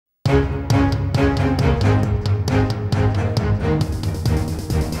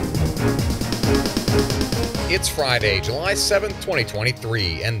It's Friday, July 7th,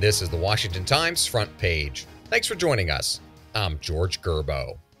 2023, and this is the Washington Times front page. Thanks for joining us. I'm George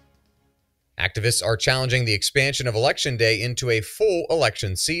Gerbo. Activists are challenging the expansion of Election Day into a full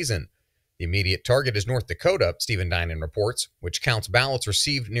election season. The immediate target is North Dakota, Stephen Dinan reports, which counts ballots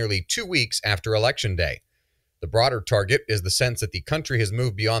received nearly 2 weeks after Election Day. The broader target is the sense that the country has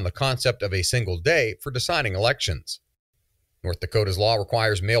moved beyond the concept of a single day for deciding elections. North Dakota's law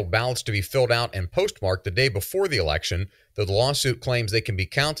requires mailed ballots to be filled out and postmarked the day before the election, though the lawsuit claims they can be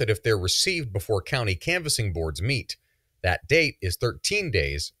counted if they're received before county canvassing boards meet. That date is 13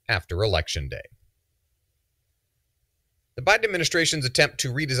 days after Election Day. The Biden administration's attempt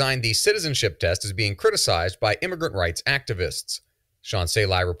to redesign the citizenship test is being criticized by immigrant rights activists. Sean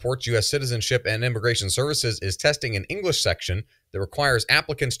Salai reports U.S. Citizenship and Immigration Services is testing an English section that requires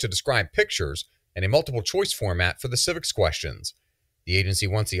applicants to describe pictures and a multiple-choice format for the civics questions. The agency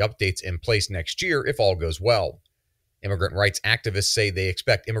wants the updates in place next year if all goes well. Immigrant rights activists say they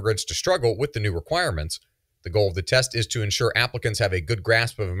expect immigrants to struggle with the new requirements. The goal of the test is to ensure applicants have a good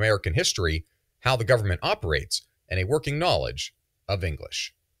grasp of American history, how the government operates, and a working knowledge of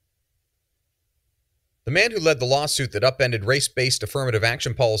English. The man who led the lawsuit that upended race-based affirmative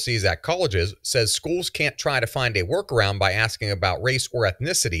action policies at colleges says schools can't try to find a workaround by asking about race or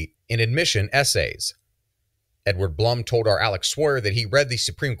ethnicity in admission essays. Edward Blum told our Alex Sawyer that he read the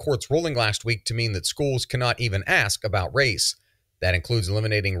Supreme Court's ruling last week to mean that schools cannot even ask about race. That includes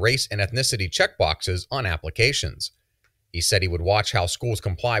eliminating race and ethnicity checkboxes on applications. He said he would watch how schools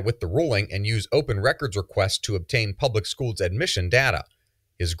comply with the ruling and use open records requests to obtain public schools admission data.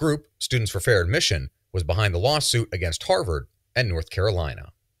 His group, Students for Fair Admission, was behind the lawsuit against Harvard and North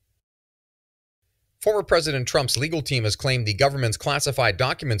Carolina. Former President Trump's legal team has claimed the government's classified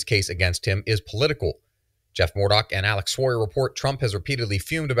documents case against him is political. Jeff Murdoch and Alex Sawyer report Trump has repeatedly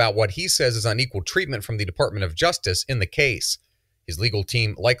fumed about what he says is unequal treatment from the Department of Justice in the case. His legal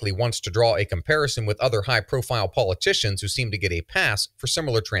team likely wants to draw a comparison with other high-profile politicians who seem to get a pass for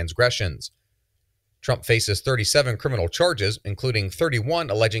similar transgressions. Trump faces 37 criminal charges, including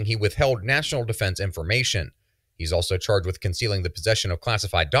 31 alleging he withheld national defense information. He's also charged with concealing the possession of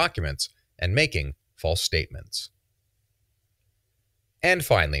classified documents and making false statements. And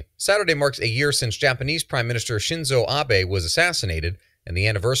finally, Saturday marks a year since Japanese Prime Minister Shinzo Abe was assassinated, and the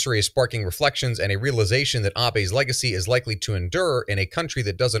anniversary is sparking reflections and a realization that Abe's legacy is likely to endure in a country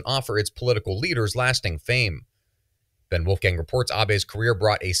that doesn't offer its political leaders lasting fame. Ben Wolfgang reports Abe's career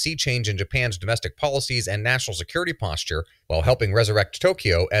brought a sea change in Japan's domestic policies and national security posture while helping resurrect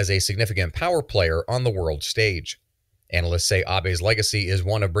Tokyo as a significant power player on the world stage. Analysts say Abe's legacy is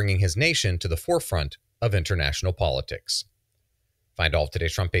one of bringing his nation to the forefront of international politics. Find all of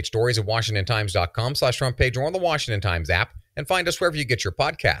today's front page stories at WashingtonTimes.com/front page or on the Washington Times app, and find us wherever you get your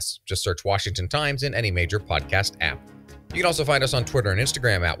podcasts. Just search Washington Times in any major podcast app. You can also find us on Twitter and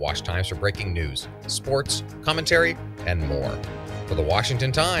Instagram at Wash Times for breaking news, sports, commentary, and more. For the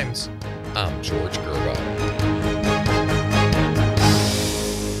Washington Times, I'm George Gerbo.